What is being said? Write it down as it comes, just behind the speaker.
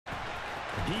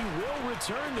He will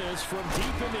return this from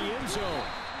deep in the end zone.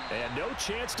 And no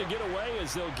chance to get away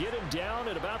as they'll get him down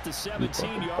at about the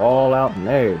 17-yard line. All out and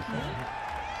everything.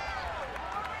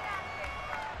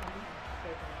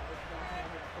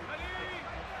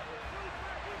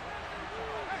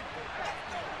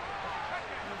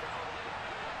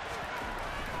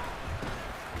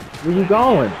 Where you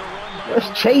going? Let's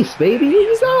chase, baby. Where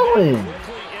you going?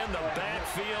 Quickly in the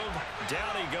backfield.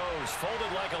 Down he goes,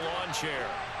 folded like a lawn chair.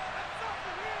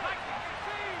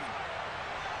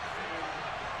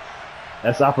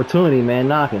 That's opportunity, man.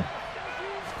 Knocking.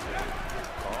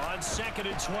 On 2nd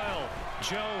and 12,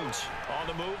 Jones on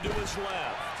the move to his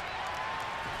left.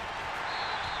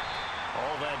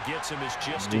 All that gets him is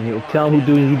just a yard. Tell him who's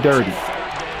doing you dirty.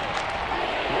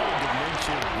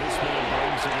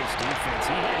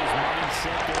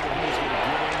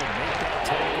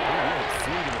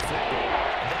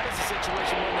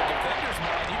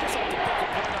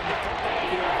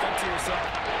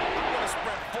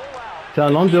 Tell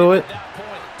him don't do it.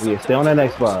 Yeah, stay on that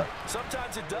next spot.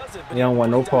 You don't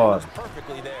want no pause.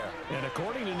 And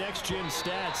according to next gen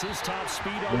stats, his top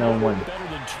speed You don't want better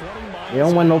than 20 miles. You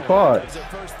don't want no parts.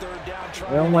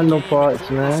 You don't want no parts,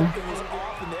 man.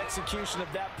 The execution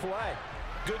of that play.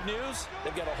 Good news,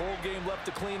 they've got a whole game left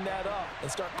to clean that up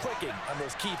and start clicking on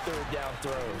those key third down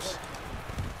throws.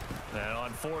 And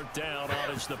on 4th down,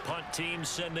 out is the punt team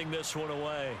sending this one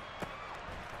away.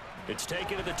 It's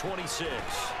taken to the 26.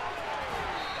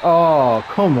 Oh,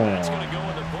 come on. That's going to go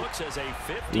in the books as a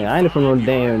 50. Man, I ain't from no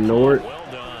damn Nord. Well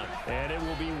done. And it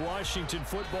will be Washington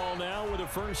football now with a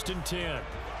 1st and 10.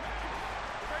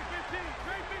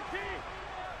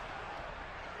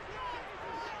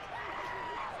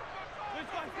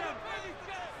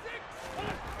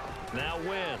 Now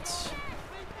Wentz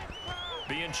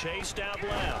being chased out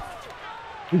left.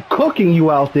 I'm cooking you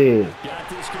out there. Got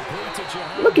this complete to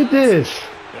Jahan. Look at this.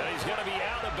 He's going to be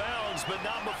out of bounds, but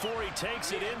not before he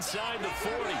takes it inside the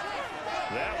 40.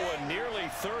 That one nearly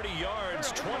 30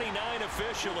 yards, 29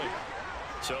 officially.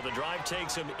 So the drive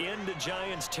takes him into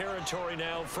Giants territory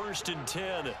now, 1st and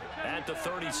 10 at the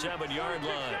 37-yard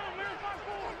line.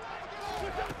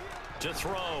 To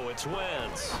throw, it's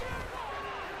Wentz.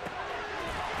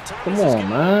 Come on,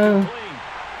 man. And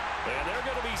they're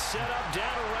going to be set up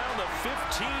down around the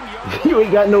 15-yard line. You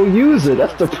ain't got no user.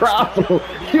 That's the problem.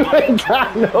 You ain't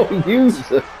got no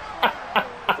user.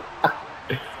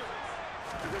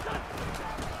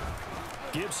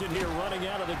 Gibson here running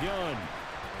out of the gun.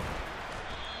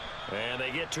 And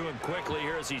they get to him quickly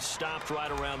here as he's stopped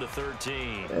right around the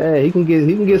 13. Hey, he can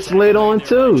get slid on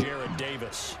too. Jared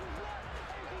Davis.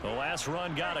 The last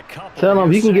run got a couple. Tell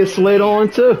him he can get slid on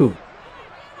too.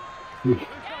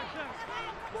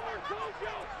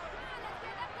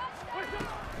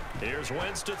 Here's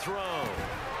Wentz to throw.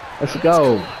 Let's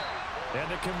go.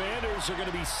 And the Commanders are going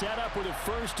to be set up with a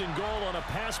 1st and goal on a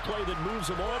pass play that moves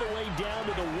them all the way down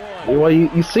to the 1. Well,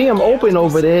 you see him open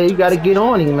over there. You got to get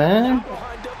on him, man.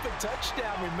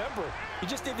 Touchdown, remember. You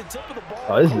just need the tip of the ball.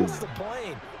 Oh, this is the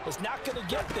plane. It's not going to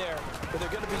get there, but they're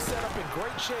going to be set up in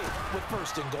great shape with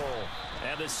 1st and goal.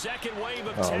 And the second wave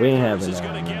of we ain't tackles having is that,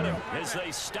 going to get man. him as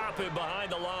they stop him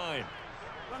behind the line.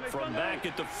 From back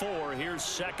at the 4, here's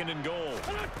 2nd and goal.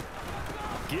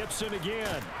 Gibson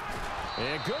again.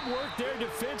 And good work there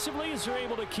defensively as they're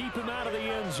able to keep him out of the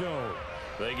end zone.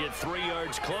 They get 3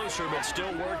 yards closer, but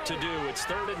still work to do. It's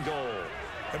 3rd and goal.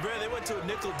 And Brad, they went to a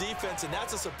nickel defense, and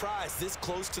that's a surprise this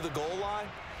close to the goal line,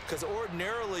 because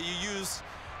ordinarily you use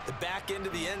the back end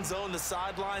of the end zone, the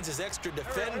sidelines as extra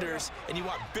defenders, and you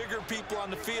want bigger people on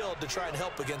the field to try and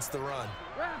help against the run.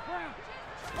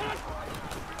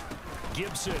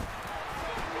 Gibson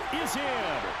is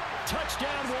in.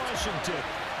 Touchdown, Washington.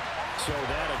 So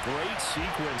that a great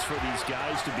sequence for these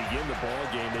guys to begin the ball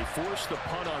game. They force the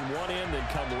punt on one end, then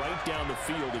come right down the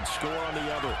field and score on the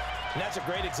other. And that's a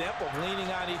great example of leaning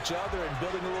on each other and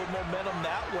building a little momentum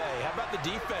that way. How about the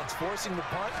defense forcing the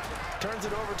punt, turns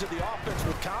it over to the offense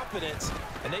with confidence,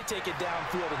 and they take it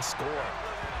downfield and score.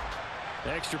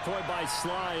 The extra point by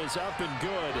Sly is up and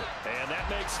good, and that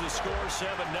makes the score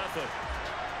 7-0.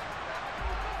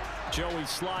 Joey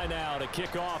Sly now to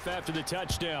kick off after the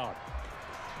touchdown.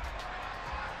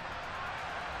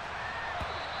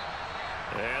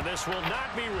 And this will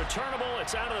not be returnable.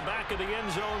 It's out of the back of the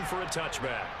end zone for a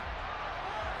touchback.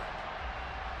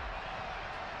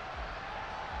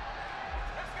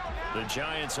 The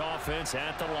Giants offense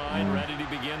at the line, ready to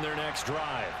begin their next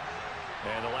drive.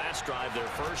 And the last drive, their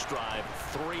first drive,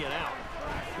 3 and out.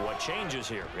 What changes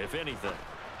here, if anything?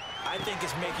 I think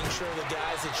it's making sure the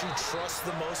guys that you trust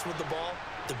the most with the ball,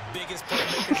 the biggest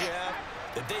playmakers you have,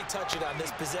 that they touch it on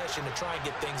this possession to try and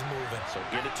get things moving. So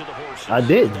get it to the horses. I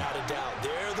did. Without a doubt.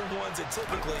 They're the ones that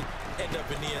typically end up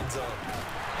in the end zone.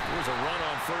 There's a run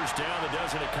on first down that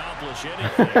doesn't accomplish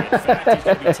anything. In fact, he's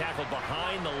going to be tackled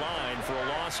behind the line for a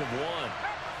loss of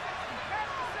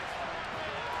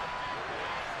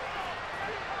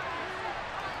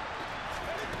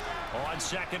 1. On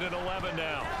 2nd and 11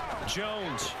 now.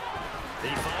 Jones.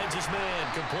 He finds his man.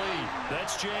 Complete.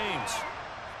 That's James.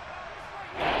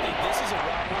 And I think this is a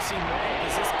route we'll see more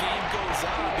as this game goes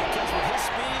on, because with his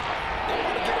speed, they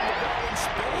want to get him the ball in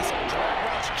space on drag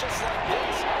routes just like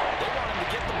this. They want him to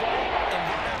get the ball and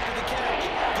run after the catch.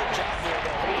 Good job there,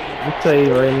 though. I'll tell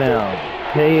you right now,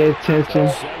 pay attention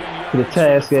to the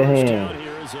task at hand.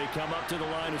 Here as they come up to the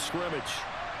line of scrimmage.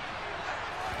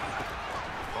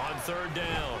 On 3rd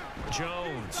down,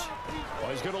 Jones. Oh,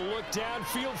 he's going to look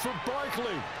downfield for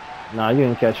Barkley. Nah, you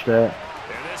didn't catch that.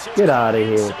 Get out of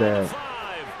here with that.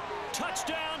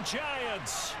 Touchdown,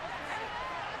 Giants.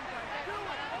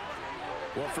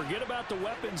 Well, forget about the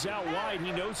weapons out wide.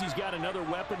 He knows he's got another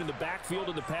weapon in the backfield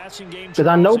in the passing game. Because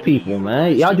I know people,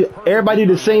 man. Y'all do. Everybody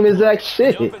do the same exact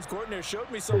shit. The offense coordinator showed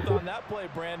me something on that play,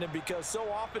 Brandon, because so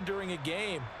often during a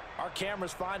game, our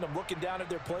cameras find them looking down at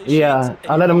their play sheets. Yeah,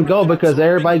 I let them go because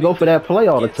everybody go for that play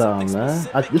all the time, man.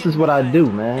 This is what I do,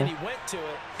 man.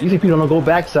 Usually people don't go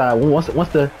backside. Once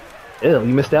the, ew,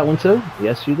 you missed that one too?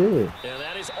 Yes, you did. And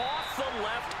that is off the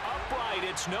left upright.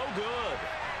 It's no good.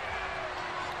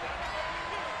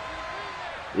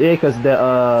 Yeah, because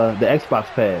the Xbox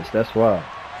pass. That's why.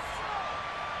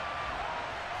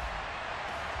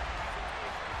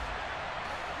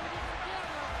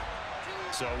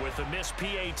 So with the missed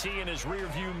PAT in his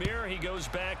rearview mirror, he goes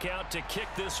back out to kick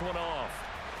this one off.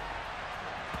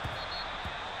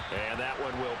 And that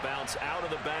one will bounce out of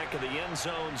the back of the end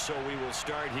zone, so we will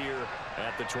start here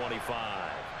at the 25.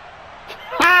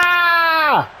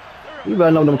 Ah! You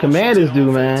better know what them commanders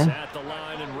do, man. At the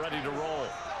line and ready to roll.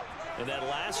 And that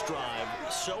last drive,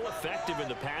 so effective in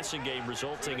the passing game,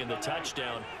 resulting in the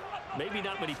touchdown. Maybe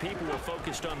not many people were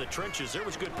focused on the trenches. There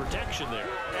was good protection there.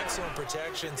 Excellent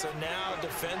protection. So now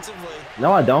defensively.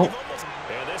 No, I don't.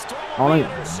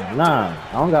 Nah,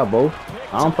 I don't got both.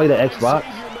 I don't play the Xbox.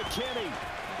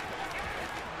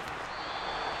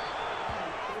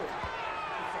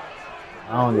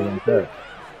 I don't even care.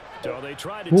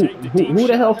 Who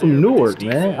the hell from Newark,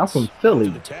 man? I'm from Philly.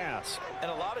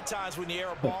 And a lot of times when you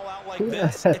air a ball out like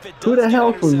this, if it who the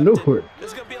hell from Newark?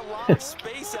 There's going to be a lot of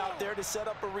space out there to set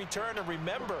up a return. And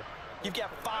remember, you've got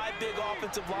 5 big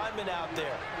offensive linemen out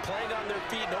there playing on their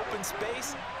feet in open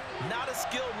space. Not a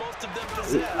skill most of them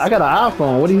possess. I got an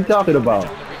iPhone. What are you talking about?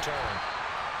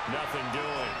 Nothing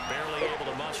doing. Barely able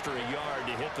to muster a yard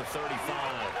to hit the 35.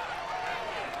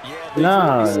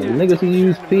 Nah, niggas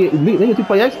who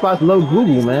play Xbox love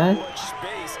Google, man.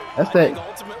 That's that.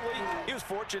 Ultimately, he was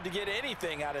fortunate to get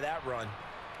anything out of that run.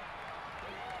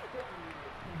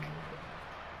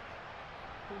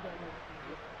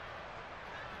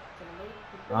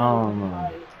 Oh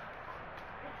my.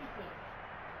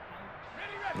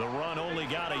 The run only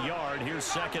got a yard. Here's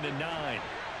 2nd and 9.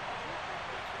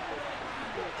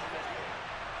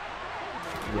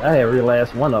 Yeah, I had every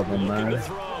last one of them, man.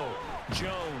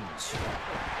 Jones.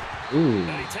 Ooh.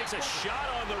 And he takes a shot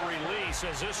on the release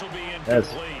as this will be incomplete. That's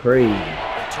crazy. The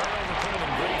turnover put him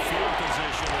in great field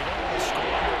position. They don't want to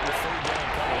squander it with 3rd down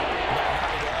coming up.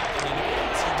 And you know what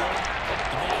else he did? You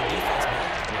make the defense,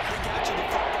 man. He got you the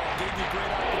football, gave you a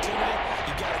great opportunity.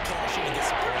 You got to cash in and get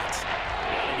some points.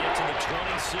 Got to get to the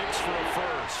 26 for a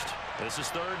first. This is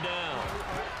 3rd down.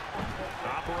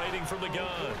 Operating from the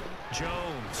gun.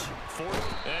 Jones. 4th.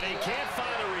 And he can't find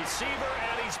a receiver,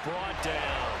 and he's brought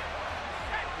down.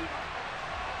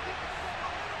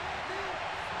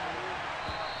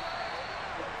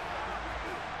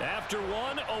 After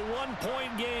one, a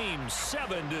 1-point game,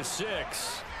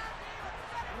 7-6.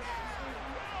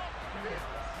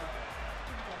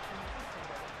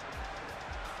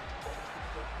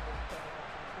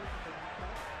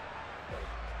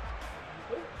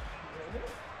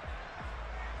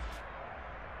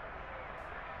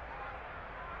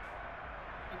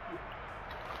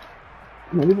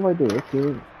 No, leave it right there. That's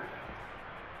good.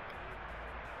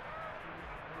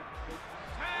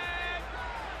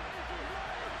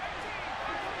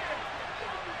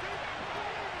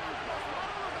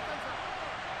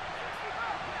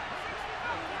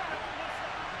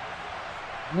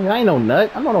 I ain't no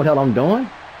nut. I don't know what the hell I'm doing.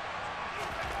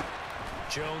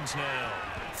 Jones now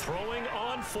throwing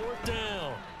on 4th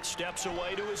down. Steps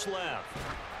away to his left.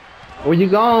 Where you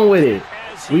going with it?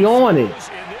 We on it.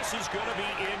 And this is going to be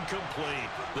incomplete.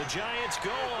 The Giants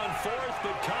go on fourth,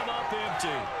 but come up empty.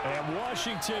 And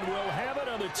Washington will have it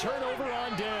on the turnover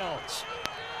on downs.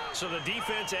 So the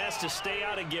defense has to stay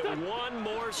out and get one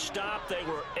more stop. They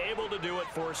were able to do it,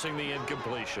 forcing the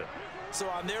incompletion. So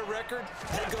on their record,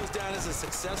 that goes down as a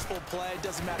successful play. It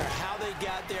doesn't matter how they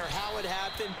got there, how it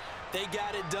happened. They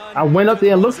got it done. I went up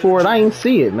there and looked for it. I didn't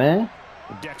see it, man.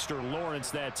 Dexter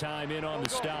Lawrence that time in on the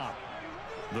stop.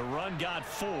 The run got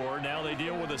 4. Now they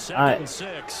deal with a 2nd and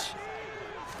 6.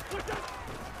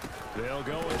 They'll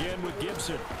go again with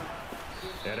Gibson.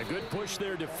 And a good push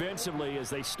there defensively as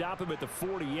they stop him at the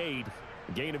 48.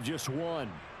 Gain of just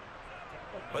 1.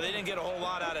 Well, they didn't get a whole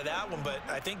lot out of that one, but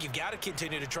I think you've got to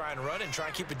continue to try and run and try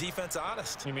and keep the defense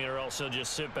honest. You mean or else they'll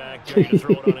just sit back, trying to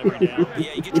throw it on every down?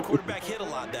 Yeah, you get your quarterback hit a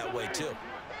lot that way, too.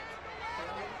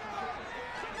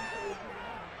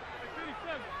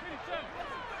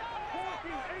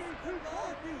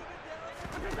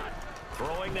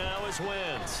 Throwing now is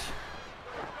Wentz.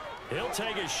 He'll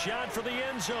take a shot for the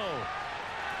end zone.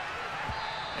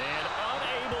 And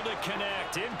unable to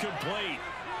connect. Incomplete.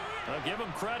 I'll give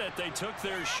them credit. They took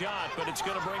their shot, but it's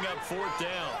going to bring up 4th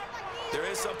down. There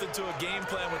is something to a game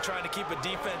plan with trying to keep a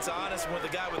defense honest. With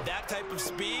a guy with that type of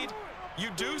speed,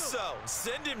 you do so.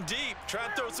 Send him deep. Try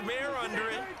and throw some air under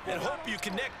it and hope you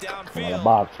connect downfield.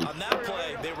 On that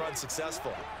play, they were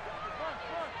unsuccessful.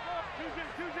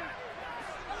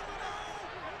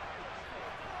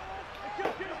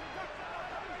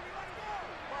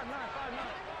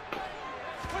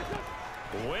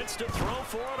 Wentz to throw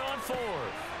for it on 4th.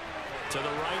 To the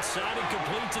right side and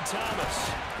complete to Thomas.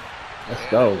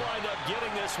 Let's go. And wind up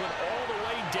getting this one all the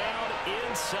way down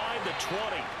inside the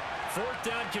 20. 4th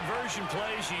down conversion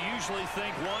plays, you usually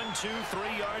think 1, 2,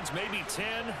 3 yards, maybe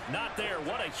 10. Not there.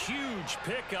 What a huge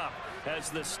pickup as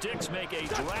the Sticks make a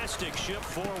drastic shift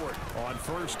forward. On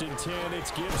 1st and 10,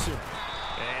 it's Gibson.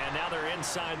 And now they're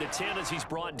inside the 10 as he's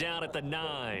brought down at the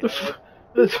 9.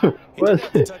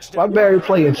 Why Barry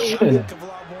playing center?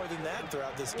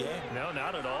 No,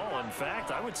 not at all. In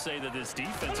fact, I would say that this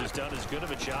defense has done as good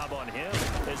of a job on him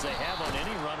as they have on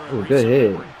any runner in recent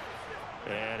memory.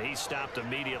 And he stopped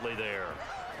immediately there.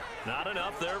 Not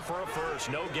enough there for a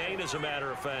first. No gain, as a matter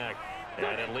of fact.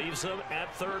 And it leaves them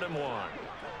at 3rd and 1.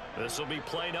 This will be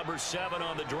play number 7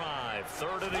 on the drive.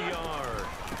 3rd and a yard.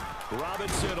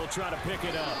 Robinson will try to pick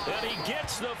it up. And he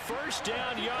gets the first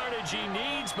down yardage he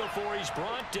needs before he's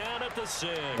brought down at the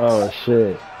 6. Oh,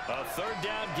 shit. A 3rd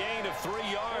down gain of 3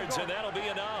 yards, and that'll be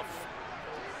enough.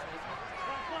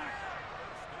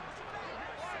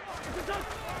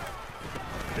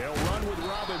 They'll run with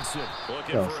Robinson.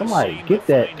 Yo, somebody get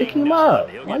that. Pick him up.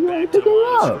 Why you ain't picking him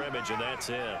up? And that's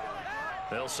it.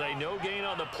 They'll say no gain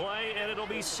on the play, and it'll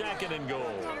be 2nd and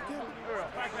goal.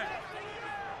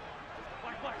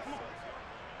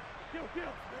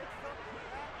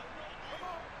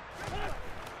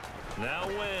 Now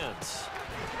Wentz.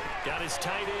 Got his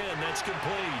tight end. That's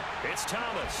complete. It's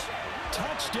Thomas.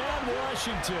 Touchdown,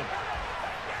 Washington.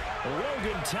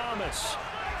 Logan Thomas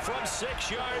from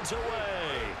 6 yards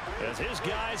away as his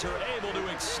guys are able to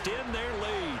extend their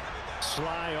lead.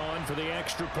 Sly on for the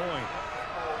extra point.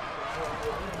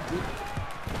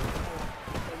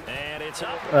 And it's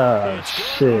up. Oh,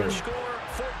 shit. Score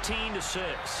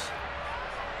 14-6.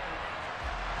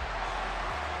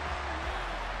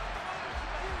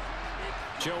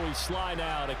 Joey Sly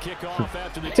now to kick off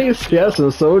after the touchdown. That's some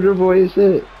Soldier Boy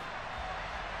shit.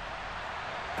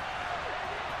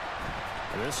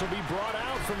 This will be brought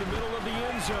out from the middle of the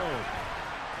end zone.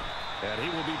 And he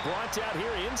will be brought down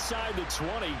here inside the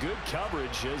 20. Good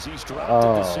coverage as he's dropped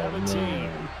at the 17.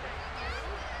 Man.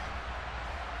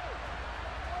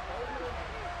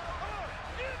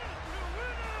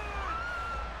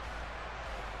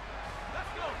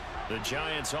 The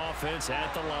Giants offense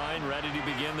at the line, ready to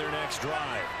begin their next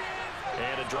drive.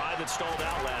 And a drive that stalled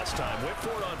out last time. Went for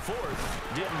it on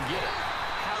 4th, didn't get it.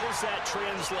 How does that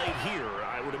translate here?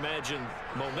 I would imagine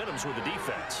momentum's with the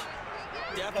defense.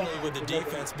 Definitely with the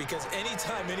defense, because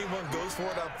anytime anyone goes for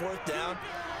it on 4th down,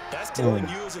 that's telling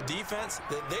you as a defense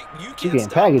that you can't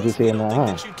stop us. You don't think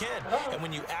that you can. And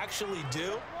when you actually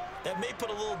do, that may put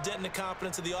a little dent in the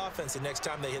confidence of the offense the next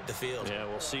time they hit the field. Yeah,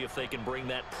 we'll see if they can bring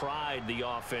that pride, the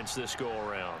offense, this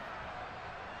go-around.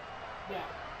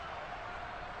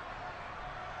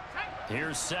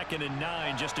 Here's 2nd and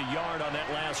 9, just a yard on that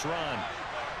last run.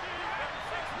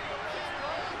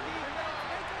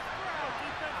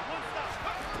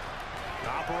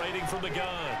 Operating from the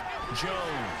gun,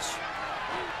 Jones.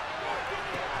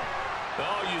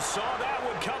 Oh, you saw that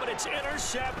one coming. It's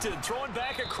intercepted, throwing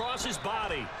back across his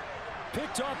body.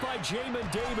 Picked off by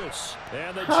Jamin Davis.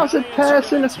 And the How's it Giants pass are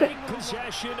gonna interference? take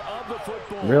possession of the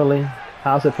football. Really?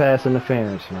 How's it pass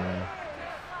interference, man?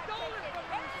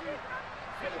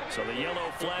 So the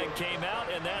yellow flag came out,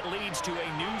 and that leads to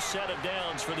a new set of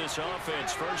downs for this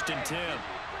offense. 1st and 10.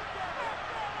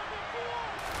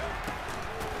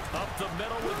 Up the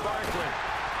middle with Barkley.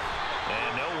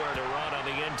 And nowhere to run on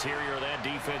the interior of that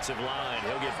defensive line.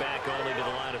 He'll get back only to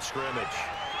the line of scrimmage.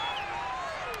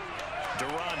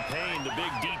 Deron Payne, the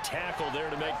big D tackle there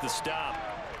to make the stop.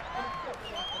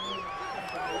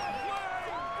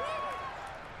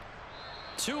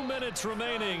 Two minutes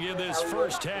remaining in this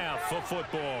first half of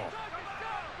football.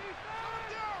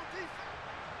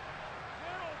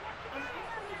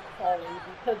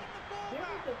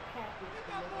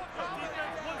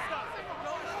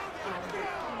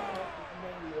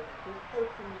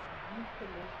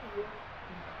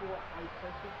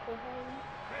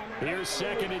 Here's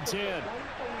 2nd and 10.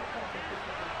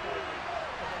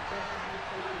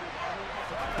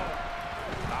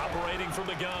 Operating from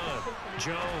the gun,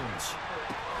 Jones.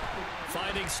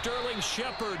 Finding Sterling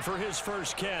Shepard for his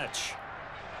first catch.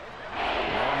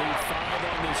 They'll need 5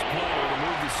 on this play to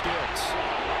move the sticks.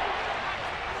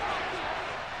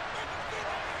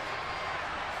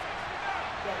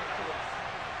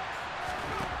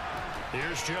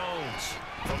 Here's Jones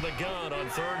from the gun on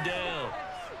 3rd down.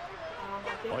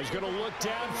 Oh, he's going to look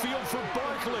downfield for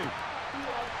Barkley.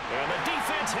 And the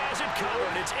defense has it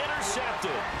covered. It's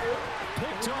intercepted.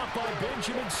 Picked off by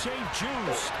Benjamin St.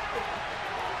 Just.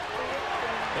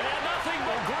 And nothing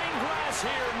but green grass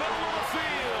here, middle of the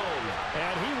field.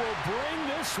 And he will bring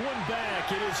this one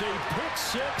back. It is a pick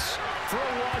 6 for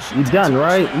Washington. You done,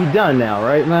 right? You done now,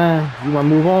 right, man? You want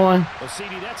to move on? Well,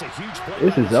 CD, that's a huge play.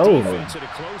 This is over. Defense at a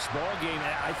close ball game.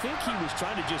 I think he was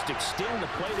trying to just extend the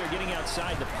play there, getting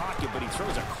outside the pocket, but he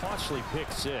throws a costly pick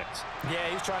 6. Yeah,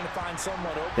 he's trying to find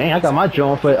someone open. Dang, I got my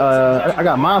joint for I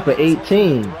got mine for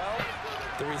 18.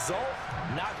 The result,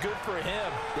 not good for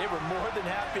him. They were more than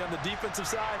happy on the defensive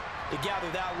side to gather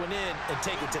that one in and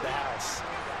take it to the house.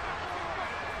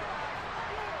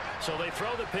 So they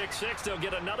throw the pick 6. They'll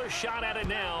get another shot at it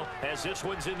now as this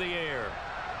one's in the air.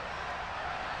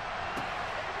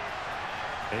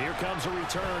 And here comes a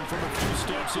return from a few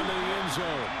steps into the end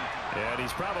zone. And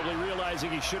he's probably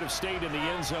realizing he should have stayed in the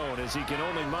end zone as he can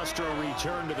only muster a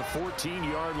return to the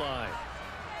 14-yard line.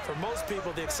 For most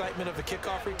people, the excitement of a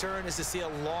kickoff return is to see a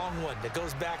long one that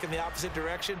goes back in the opposite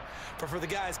direction. But for the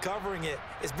guys covering it,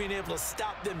 it's being able to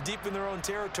stop them deep in their own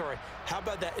territory. How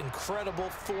about that incredible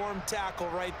form tackle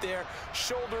right there?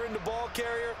 Shoulder into ball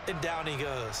carrier, and down he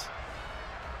goes.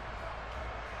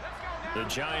 The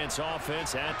Giants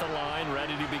offense at the line,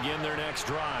 ready to begin their next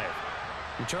drive.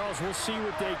 Charles, we'll see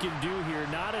what they can do here.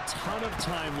 Not a ton of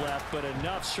time left, but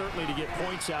enough certainly to get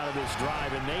points out of this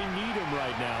drive, and they need them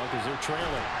right now because they're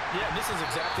trailing. Yeah, this is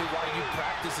exactly why you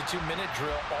practice a 2-minute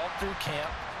drill all through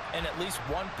camp and at least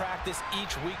one practice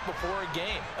each week before a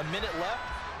game. A minute left,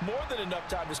 more than enough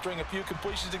time to string a few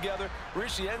completions together,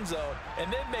 reach the end zone,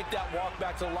 and then make that walk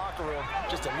back to the locker room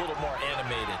just a little more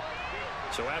animated.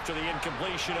 So after the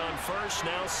incompletion on first,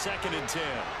 now 2nd and 10.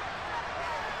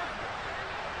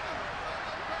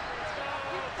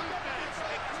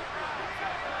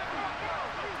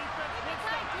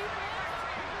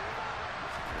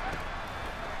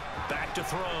 Back to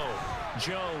throw.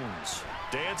 Jones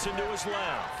dancing to his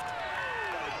left.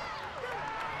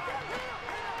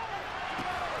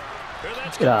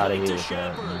 Get out of here,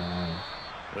 man.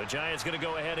 The Giants going to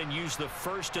go ahead and use the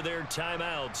first of their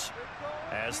timeouts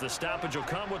as the stoppage will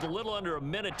come with a little under a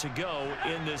minute to go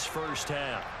in this first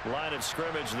half. Line of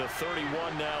scrimmage, the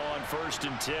 31 now on 1st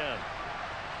and 10.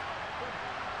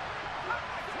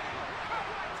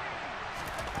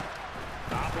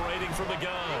 Operating from the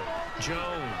gun.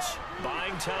 Jones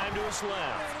buying time to his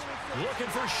left. Looking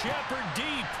for Shepard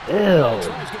deep. Ew.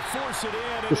 Tries to force it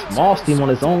in. Just lost him on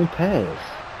his own pass.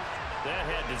 That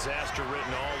had disaster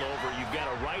written all over. You've got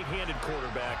a right-handed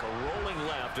quarterback, a rolling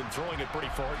left, and throwing it pretty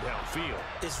far downfield.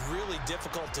 It's really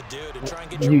difficult to do to try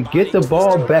and get You get the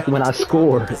ball back when I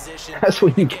scored. That's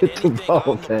when you get the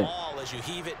ball back. As you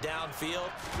heave it downfield,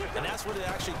 and that's what it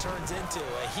actually turns into,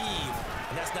 a heave,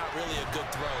 and that's not really a good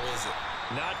throw, is it?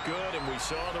 Not good, and we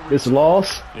saw the This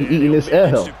loss, he eating this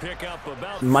L.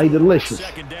 Mighty delicious.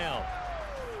 Down.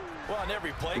 Well, on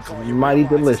every play It's call, mighty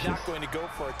delicious. It's not going to go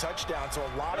for a touchdown, so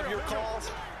a lot of your calls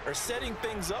are setting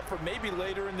things up for maybe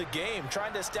later in the game,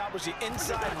 trying to establish the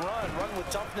inside run with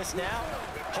toughness now,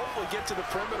 hopefully get to the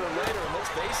perimeter later, and let's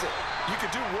face it, you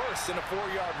could do worse than a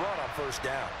 4-yard run on first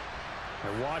down.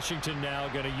 And Washington now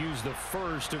going to use the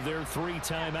first of their 3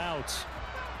 timeouts.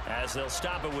 As they'll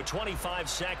stop it with 25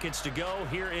 seconds to go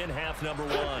here in half number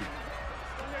 1.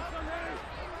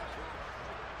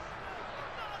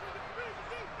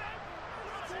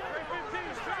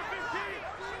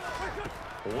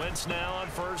 Wentz now on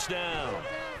first down.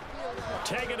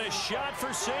 Taking a shot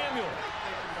for Samuel.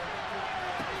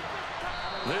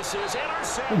 This is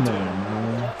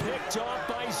intercepted. Picked off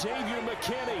by Xavier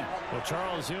McKinney. Well,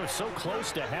 Charles, you know, so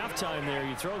close to halftime there.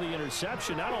 You throw the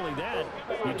interception. Not only that,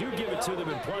 you do give it to them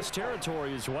in plus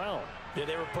territory as well. Yeah,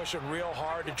 they were pushing real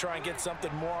hard to try and get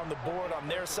something more on the board on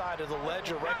their side of the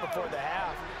ledger right before the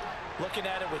half. Looking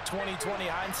at it with 20/20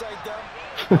 hindsight, though,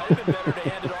 might have been better to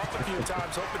hand it off a few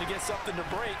times, hoping to get something to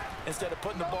break instead of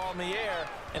putting the ball in the air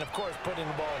and, of course, putting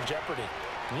the ball in jeopardy.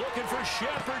 Looking for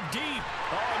Shepard deep.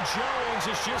 Oh, Jones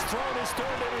has just thrown his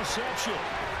third interception.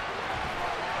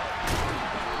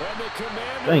 And the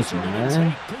Commanders are going to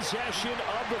take possession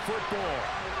of the football.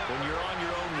 When you're on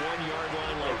your own 1-yard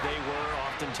line like they were,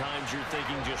 oftentimes you're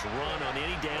thinking just run on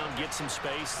any down, get some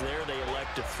space. There they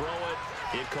elect to throw it.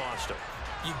 It cost them.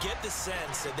 You get the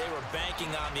sense that they were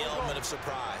banking on the element of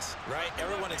surprise, right?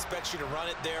 Everyone expects you to run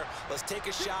it there. Let's take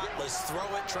a shot. Let's throw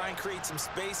it. Try and create some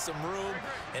space, some room.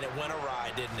 And it went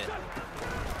awry, didn't it?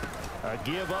 A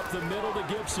give up the middle to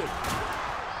Gibson.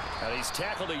 And he's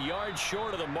tackled a yard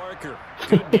short of the marker.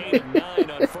 Good gain of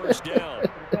 9 on first down.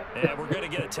 And we're going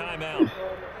to get a timeout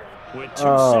with 2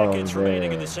 seconds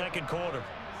remaining in the second quarter.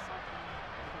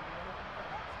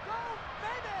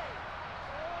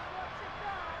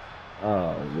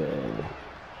 Oh, man.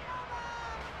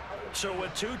 So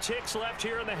with 2 ticks left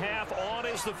here in the half, on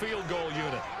is the field goal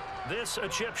unit. This a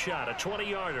chip shot, a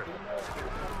 20-yarder.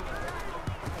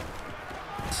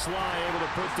 Sly able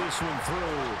to put this one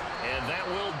through, and that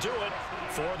will do it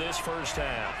for this first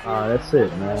half. That's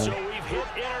it, man. So we've hit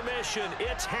intermission.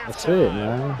 It's halftime. That's it,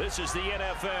 man. This is the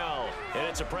NFL, and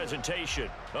it's a presentation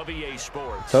of EA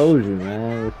Sports. Told you,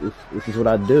 man. This is what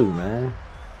I do, man.